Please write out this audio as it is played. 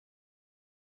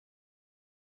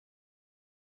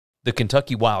the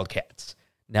Kentucky Wildcats.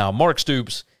 Now, Mark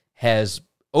Stoops has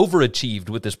overachieved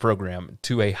with this program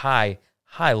to a high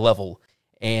level,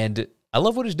 and I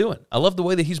love what he's doing. I love the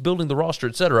way that he's building the roster,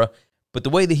 etc., but the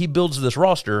way that he builds this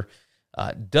roster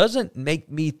doesn't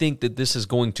make me think that this is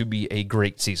going to be a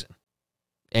great season.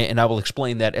 And I will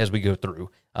explain that as we go through.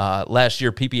 Last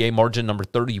year, PPA margin number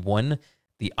 31.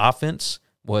 The offense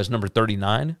was number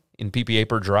 39 in PPA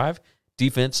per drive.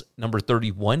 Defense, number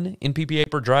 31 in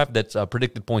PPA per drive. That's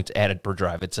predicted points added per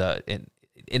drive. It's an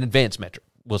advanced metric.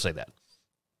 We'll say that.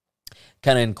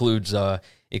 Kind of includes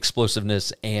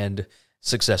explosiveness and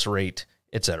success rate,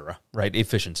 etc., right?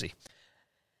 Efficiency.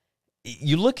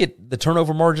 You look at the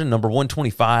turnover margin, number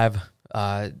 125.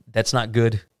 That's not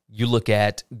good. You look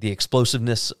at the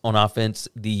explosiveness on offense,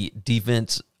 the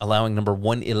defense allowing number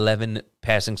 111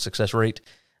 passing success rate.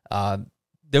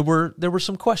 There were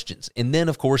some questions. And then,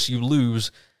 of course, you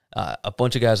lose a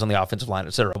bunch of guys on the offensive line,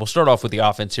 etc. We'll start off with the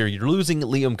offense here. You're losing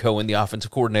Liam Cohen, the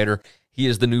offensive coordinator. He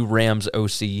is the new Rams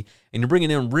OC. And you're bringing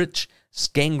in Rich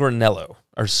Scangarello,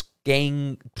 or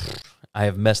I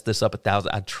have messed this up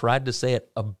 1,000. I tried to say it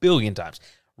a billion times.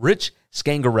 Rich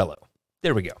Scangarello.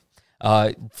 There we go.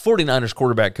 49ers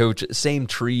quarterback coach, same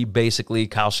tree, basically.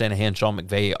 Kyle Shanahan, Sean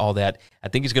McVay, all that. I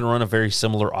think he's going to run a very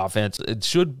similar offense. It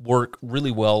should work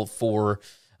really well for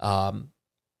Will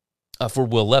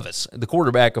Levis. The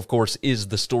quarterback, of course, is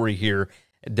the story here.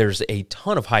 There's a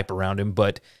ton of hype around him,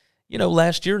 but,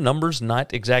 last year, numbers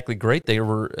not exactly great.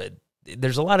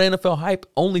 There's a lot of NFL hype.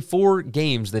 Only 4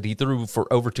 games that he threw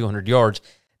for over 200 yards.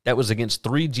 That was against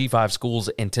 3 G5 schools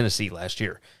and Tennessee last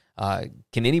year.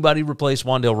 Can anybody replace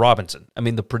Wan'Dale Robinson? I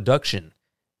mean, the production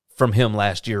from him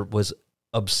last year was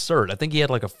absurd. I think he had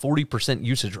like a 40%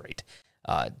 usage rate.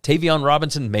 Tavion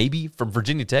Robinson, maybe, from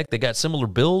Virginia Tech. They got similar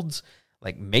builds.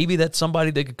 Like, maybe that's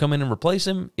somebody that could come in and replace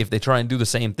him if they try and do the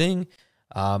same thing.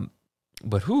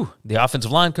 But the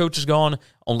offensive line coach is gone.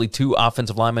 Only 2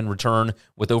 offensive linemen return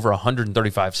with over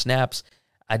 135 snaps.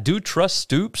 I do trust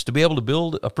Stoops to be able to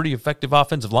build a pretty effective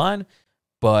offensive line,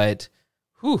 but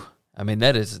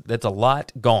that's a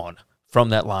lot gone from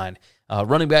that line.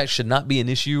 Running back should not be an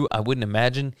issue, I wouldn't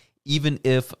imagine, even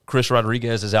if Chris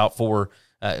Rodriguez is out for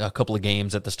a couple of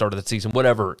games at the start of the season,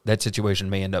 whatever that situation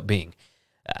may end up being.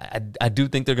 I do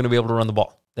think they're going to be able to run the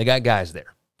ball. They got guys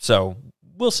there. So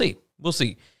we'll see.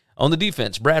 On the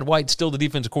defense, Brad White's still the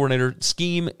defensive coordinator.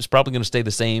 Scheme is probably going to stay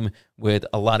the same with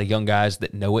a lot of young guys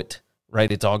that know it,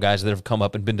 right? It's all guys that have come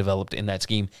up and been developed in that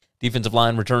scheme. Defensive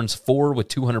line returns 4 with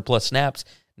 200-plus snaps.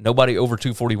 Nobody over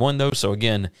 241, though. So,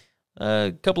 again,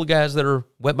 a couple of guys that are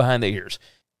wet behind the ears.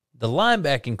 The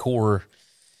linebacking core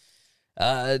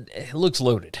looks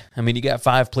loaded. I mean, you got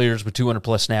 5 players with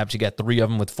 200-plus snaps. You got 3 of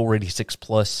them with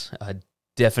 486-plus.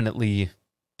 Definitely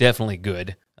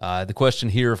good. The question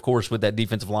here, of course, with that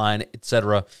defensive line,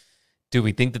 etc., do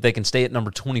we think that they can stay at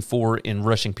number 24 in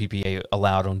rushing PPA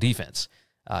allowed on defense?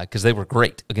 Because they were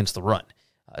great against the run.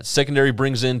 Secondary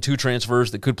brings in 2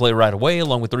 transfers that could play right away,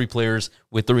 along with 3 players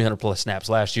with 300-plus snaps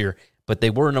last year, but they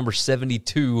were number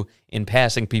 72 in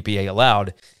passing PPA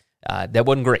allowed. That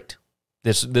wasn't great.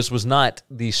 This was not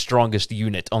the strongest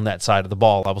unit on that side of the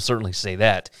ball. I will certainly say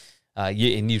that.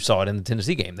 And you saw it in the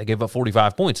Tennessee game. They gave up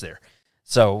 45 points there.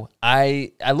 So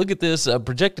I look at this,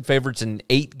 projected favorites in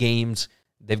 8 games.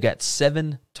 They've got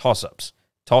 7 toss-ups.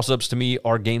 Toss-ups to me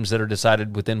are games that are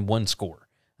decided within 1 score,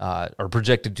 or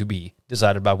projected to be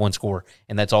decided by 1 score,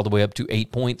 and that's all the way up to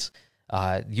 8 points.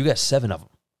 You got 7 of them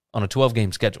on a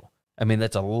 12-game schedule. I mean,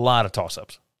 that's a lot of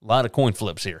toss-ups, a lot of coin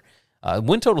flips here.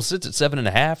 Win total sits at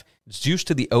 7.5. It's juiced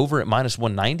to the over at minus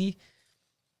 190.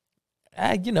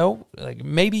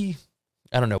 Maybe,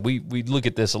 I don't know. We look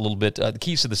at this a little bit. The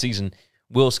keys to the season: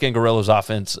 will Scangarello's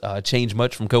offense change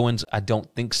much from Cohen's? I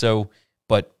don't think so,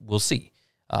 but we'll see.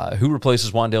 Who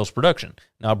replaces Wan'Dale's production?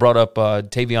 Now, I brought up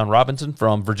Tavion Robinson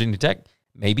from Virginia Tech.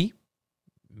 Maybe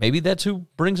that's who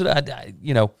brings it.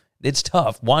 It's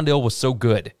tough. Wan'Dale was so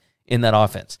good in that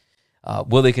offense.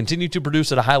 Will they continue to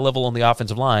produce at a high level on the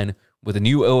offensive line with a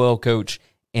new OL coach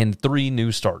and 3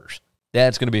 new starters?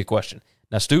 That's going to be a question.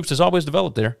 Now, Stoops has always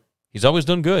developed there. He's always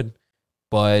done good,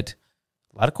 but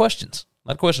a lot of questions.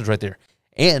 Right there.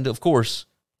 And, of course,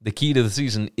 the key to the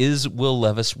season is Will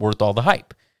Levis worth all the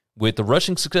hype? With the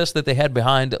rushing success that they had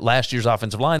behind last year's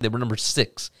offensive line, they were number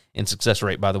 6 in success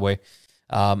rate, by the way.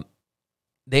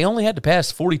 They only had to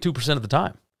pass 42% of the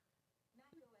time.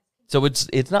 So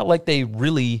it's not like they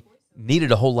really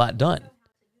needed a whole lot done.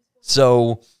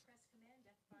 So,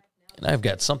 and I've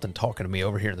got something talking to me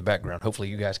over here in the background. Hopefully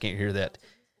you guys can't hear that.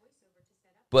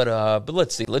 But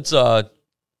let's see.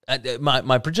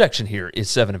 My projection here is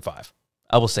 7-5.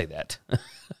 I will say that.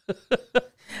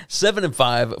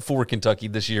 7-5 for Kentucky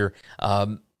this year.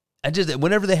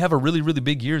 Whenever they have a really, really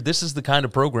big year, this is the kind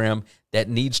of program that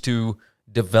needs to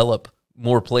develop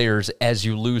more players as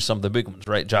you lose some of the big ones,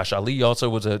 right? Josh Ali also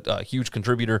was a huge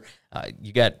contributor.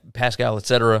 You got Pascal, et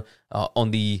cetera,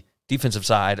 on the defensive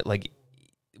side. Like,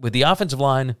 with the offensive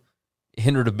line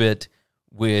hindered a bit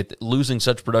with losing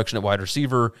such production at wide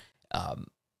receiver,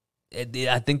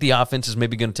 I think the offense is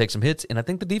maybe going to take some hits, and I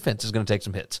think the defense is going to take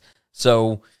some hits.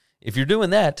 So if you're doing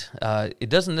that, it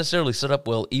doesn't necessarily set up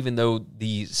well, even though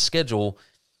the schedule,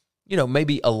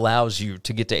 maybe allows you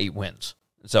to get to 8 wins.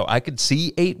 So I could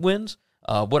see 8 wins.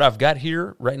 What I've got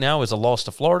here right now is a loss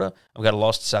to Florida. I've got a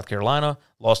loss to South Carolina,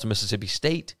 loss to Mississippi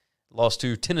State, loss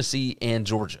to Tennessee and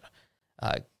Georgia.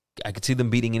 I could see them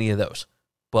beating any of those.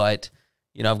 But,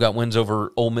 I've got wins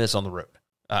over Ole Miss on the road.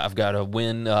 I've got a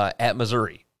win at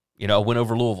Missouri, a win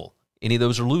over Louisville. Any of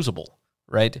those are losable,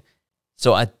 right?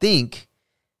 So I think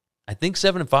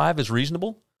 7-5 is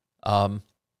reasonable. I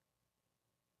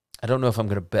don't know if I'm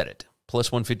going to bet it.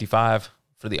 Plus 155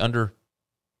 for the under.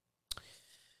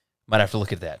 Might have to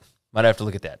look at that.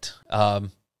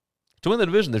 To win the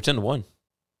division, they're 10-1.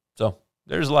 So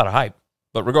there's a lot of hype.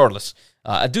 But regardless,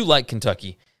 I do like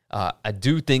Kentucky. I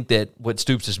do think that what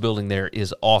Stoops is building there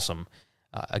is awesome.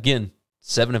 Again,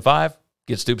 7-5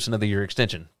 gets Stoops another year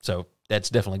extension. So that's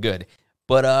definitely good.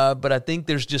 But I think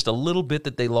there's just a little bit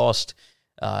that they lost.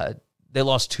 They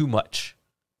lost too much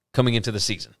coming into the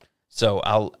season. So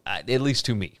at least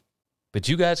to me. But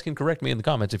you guys can correct me in the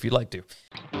comments if you'd like to.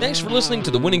 Thanks for listening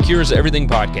to the Winning Cures Everything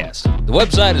podcast. The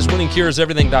website is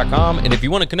winningcureseverything.com, and if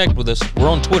you want to connect with us, we're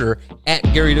on Twitter at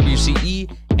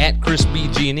GaryWCE, at Chris B.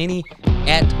 Giannini,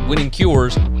 at Winning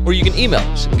Cures, or you can email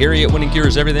us, Gary at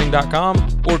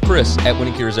winningcureseverything.com or Chris at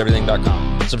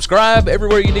winningcureseverything.com. Subscribe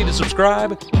everywhere you need to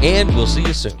subscribe, and we'll see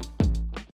you soon.